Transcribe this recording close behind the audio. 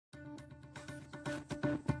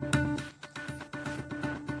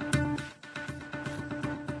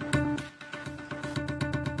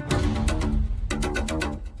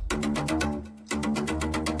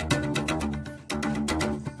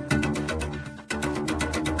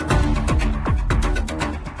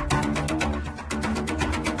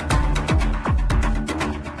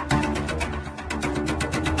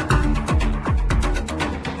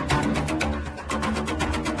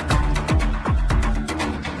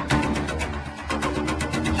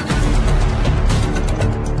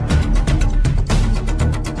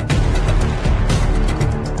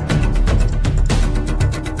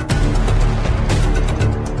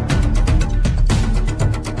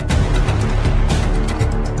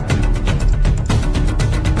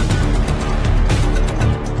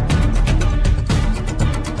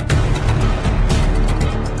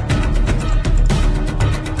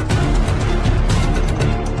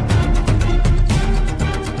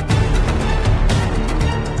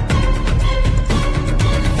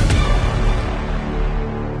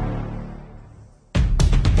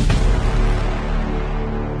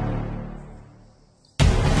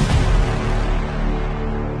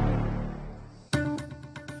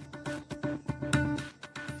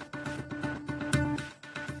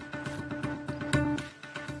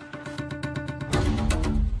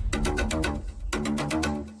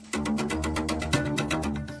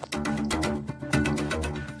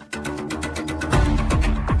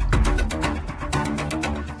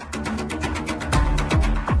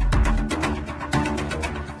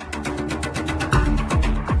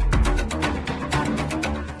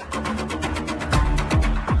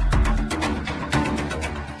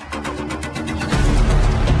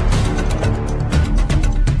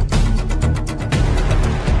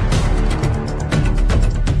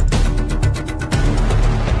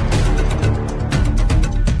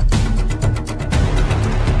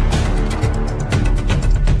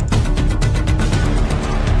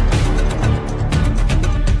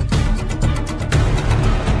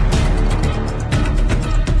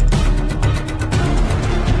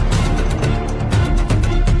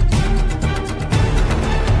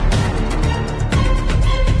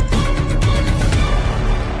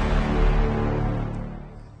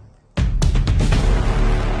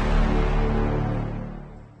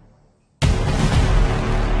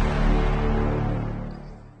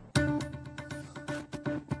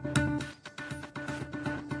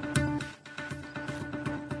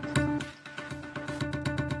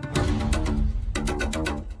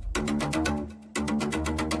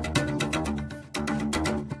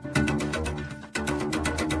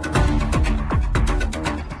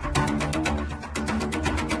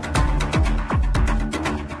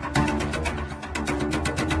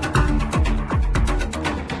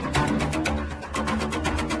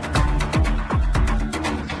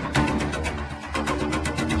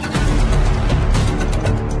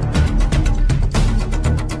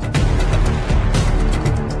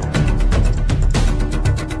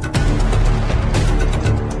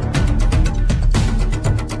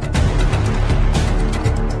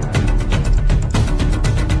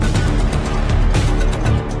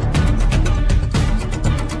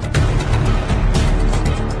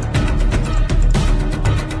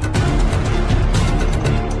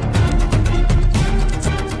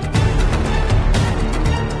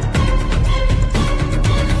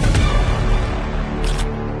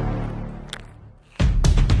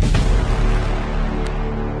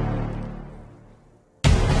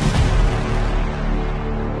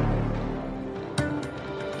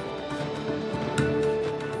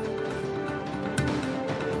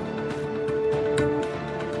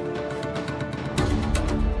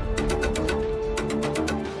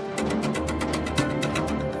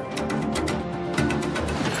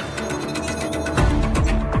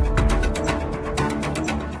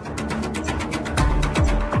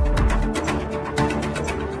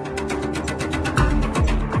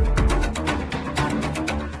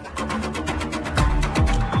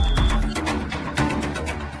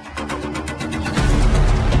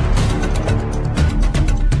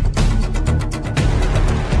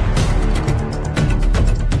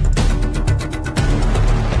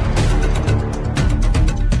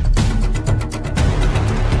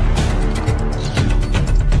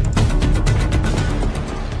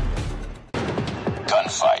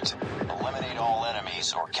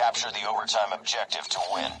Capture the overtime objective to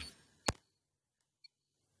win.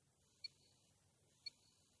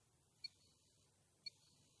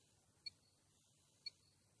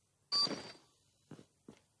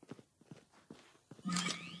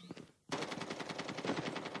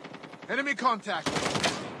 Enemy contact.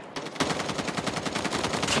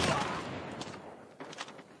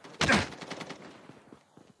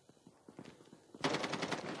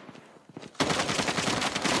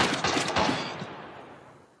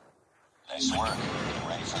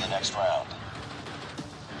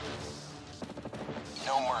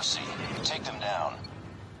 mercy. Take them down.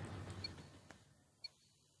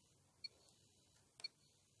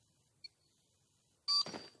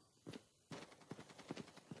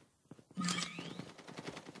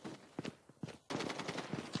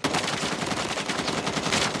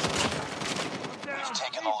 We've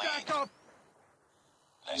taken the lead.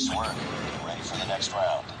 Nice work. Ready for the next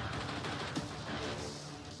round.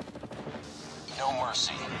 No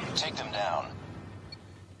mercy. Take them down.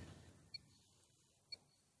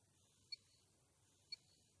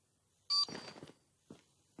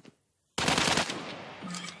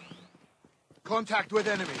 Contact with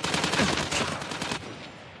enemy.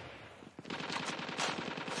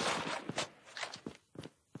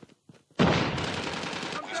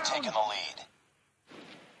 We've taken the lead.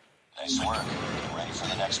 Nice work. Ready for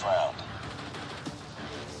the next round.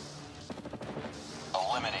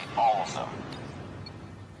 Eliminate all of them.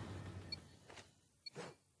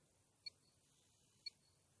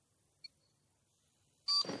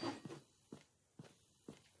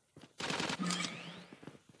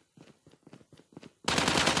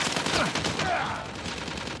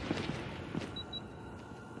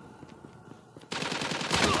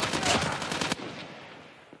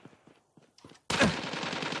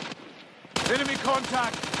 Enemy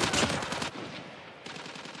contact!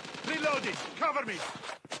 Reloading! Cover me!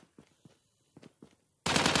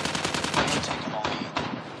 We've taken the lead.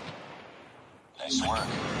 Nice work.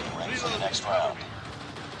 Ready for the next round.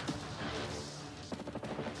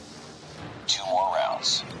 2 more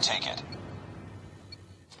rounds. Take it.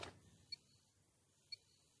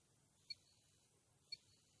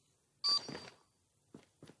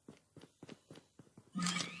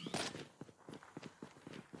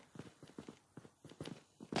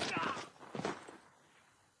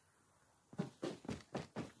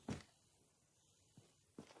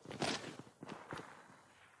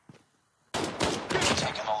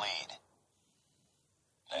 Taking the lead.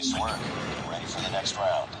 Nice work. Ready for the next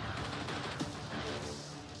round.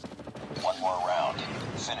 1 more round.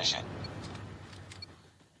 Finish it.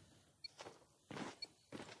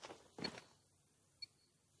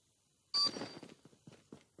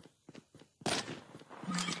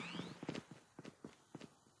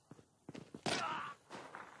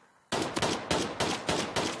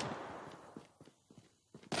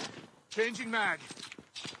 Changing mag.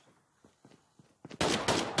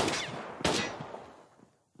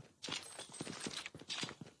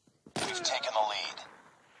 We've taken the lead.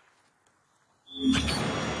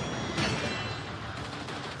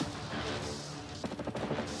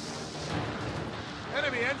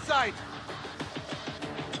 Enemy in sight.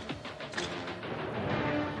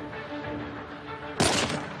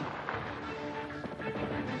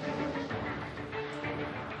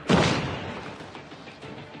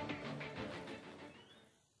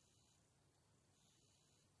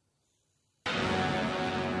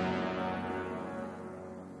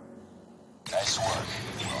 Nice work.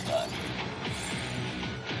 Well done.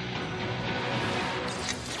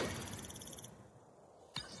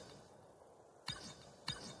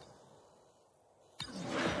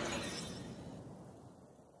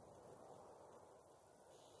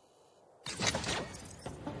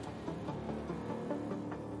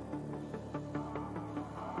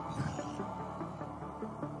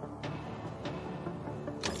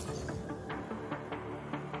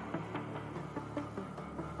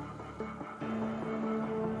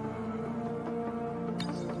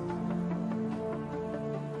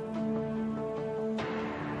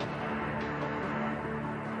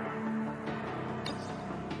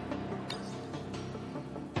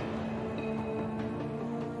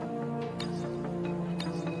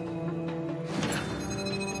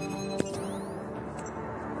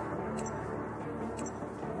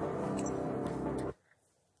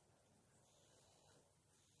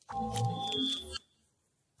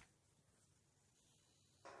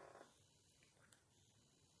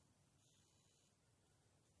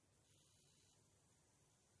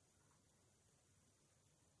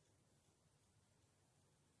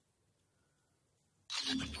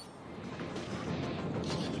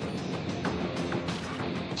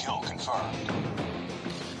 Kill confirmed.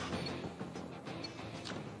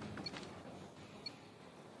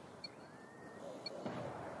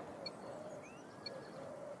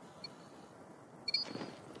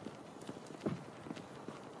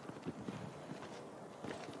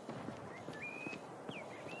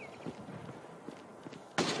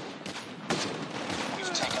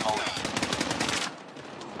 We've taken the lead.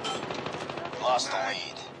 Lost the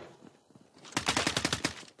lead.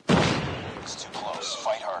 It's too close.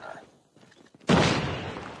 Fight harder.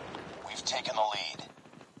 We've taken the lead.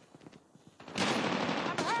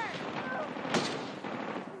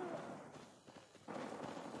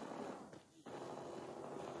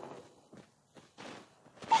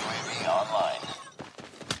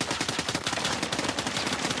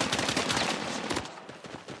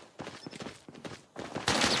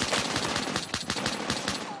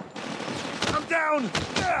 down!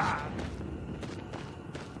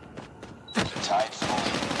 Tied for the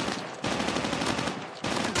lead.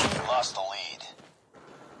 We lost the lead.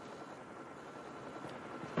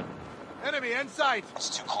 Enemy in sight!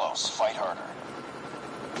 It's too close. Fight harder.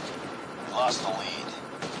 We lost the lead.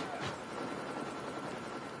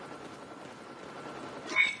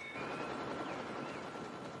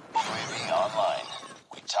 PLEAEE online.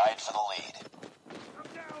 We tied for the lead. I'm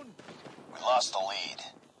down! We lost the lead.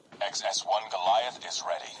 XS1 Goliath is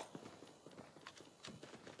ready.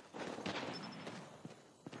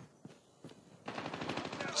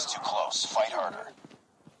 It's too close. Fight harder.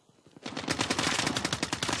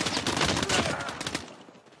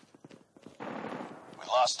 We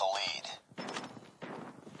lost the lead.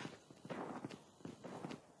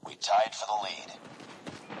 We tied for the lead.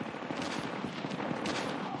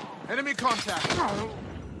 Enemy contact!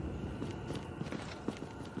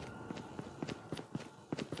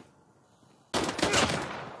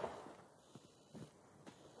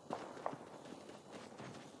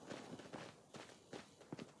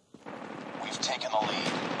 We've taken the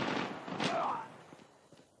lead.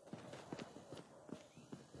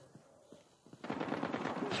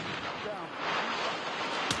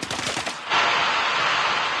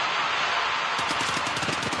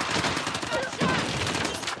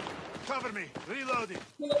 Cover me! Reloading!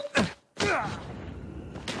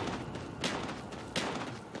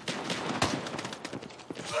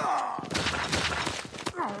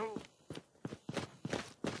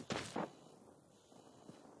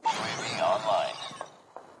 PLEAEE online.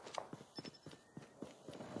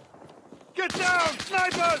 Get down!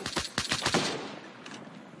 Snipers!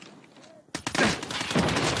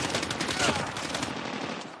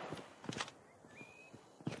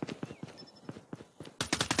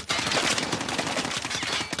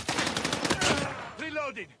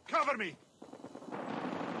 Reloading! Cover me!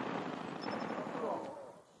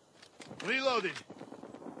 Reloading!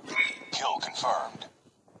 Kill confirmed.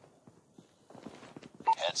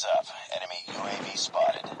 Heads up. Enemy UAV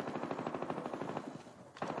spotted.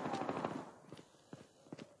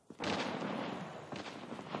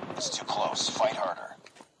 It's too close. Fight harder.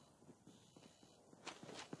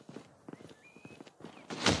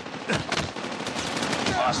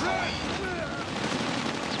 Lost the lead.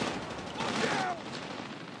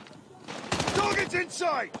 Target's in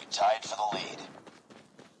sight! We tied for the lead.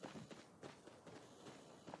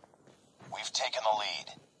 We've taken the lead.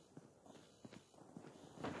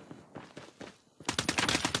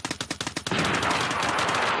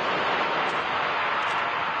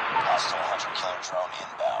 Hostile hunter-killer drone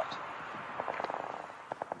inbound.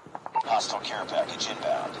 Hostile care package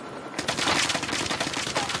inbound.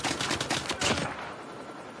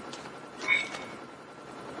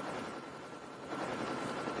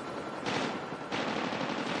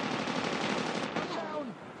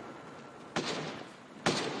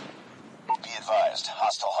 Be advised,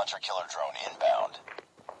 hostile hunter-killer drone inbound.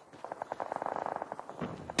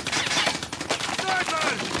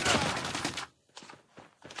 Snipers!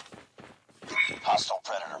 Hostile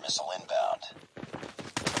predator missile inbound.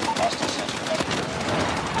 Hostile sentry gun.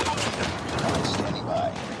 Recon standing by.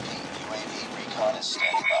 Repeat, UAV recon is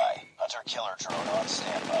standing by. Hunter-killer drone on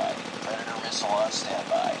standby. Predator missile on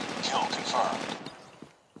standby. Kill confirmed.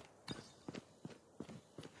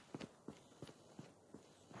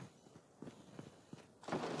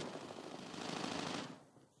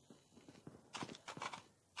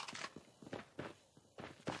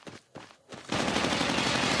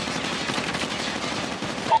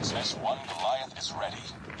 XS1 Goliath is ready.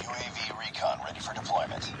 UAV recon ready for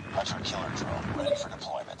deployment. Hunter-killer drone ready for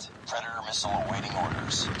deployment. Predator missile awaiting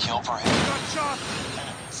orders. Kill prohibited. Got shot!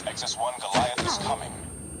 Enemies. XS1 Goliath is coming.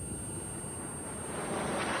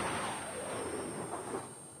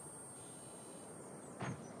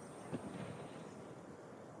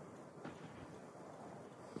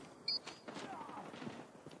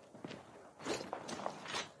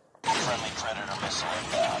 Friendly predator missile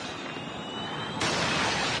inbound.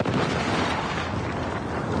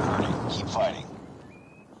 Hurting. Keep fighting.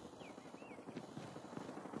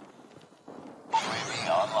 UAV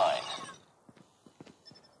online.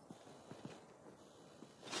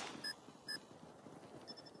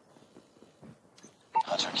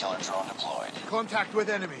 Hunter-killer drone deployed. Contact with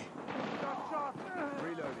enemy.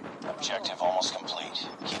 Reloading. Objective almost complete.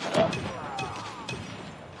 Keep it up.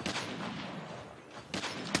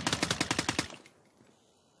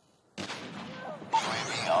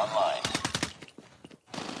 UAV online.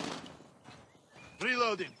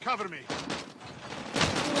 Reloading. Cover me.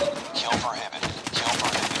 Kill prohibited. Kill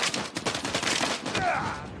prohibited.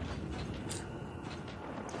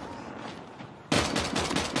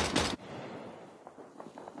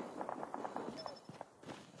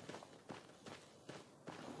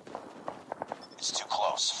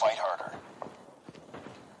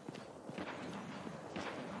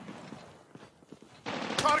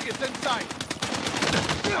 sight.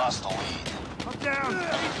 Lost the lead. I'm down.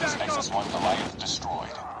 This makes us one Goliath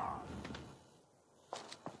destroyed.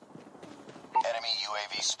 Enemy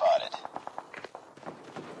UAV spotted.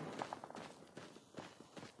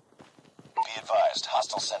 Be advised,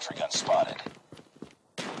 hostile sentry gun spotted.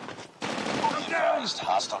 Be advised,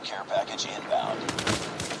 hostile care package inbound.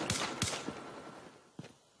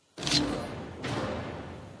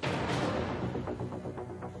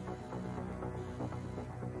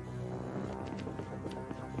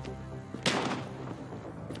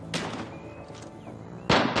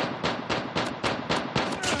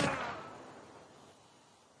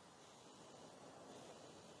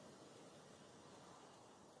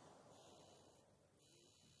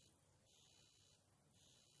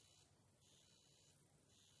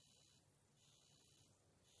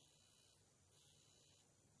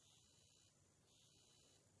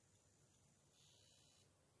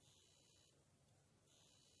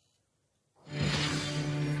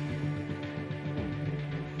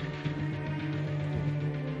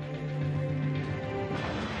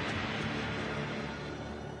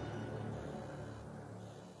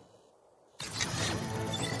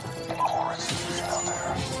 Poor execution out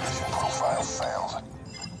there. Mission profile failed.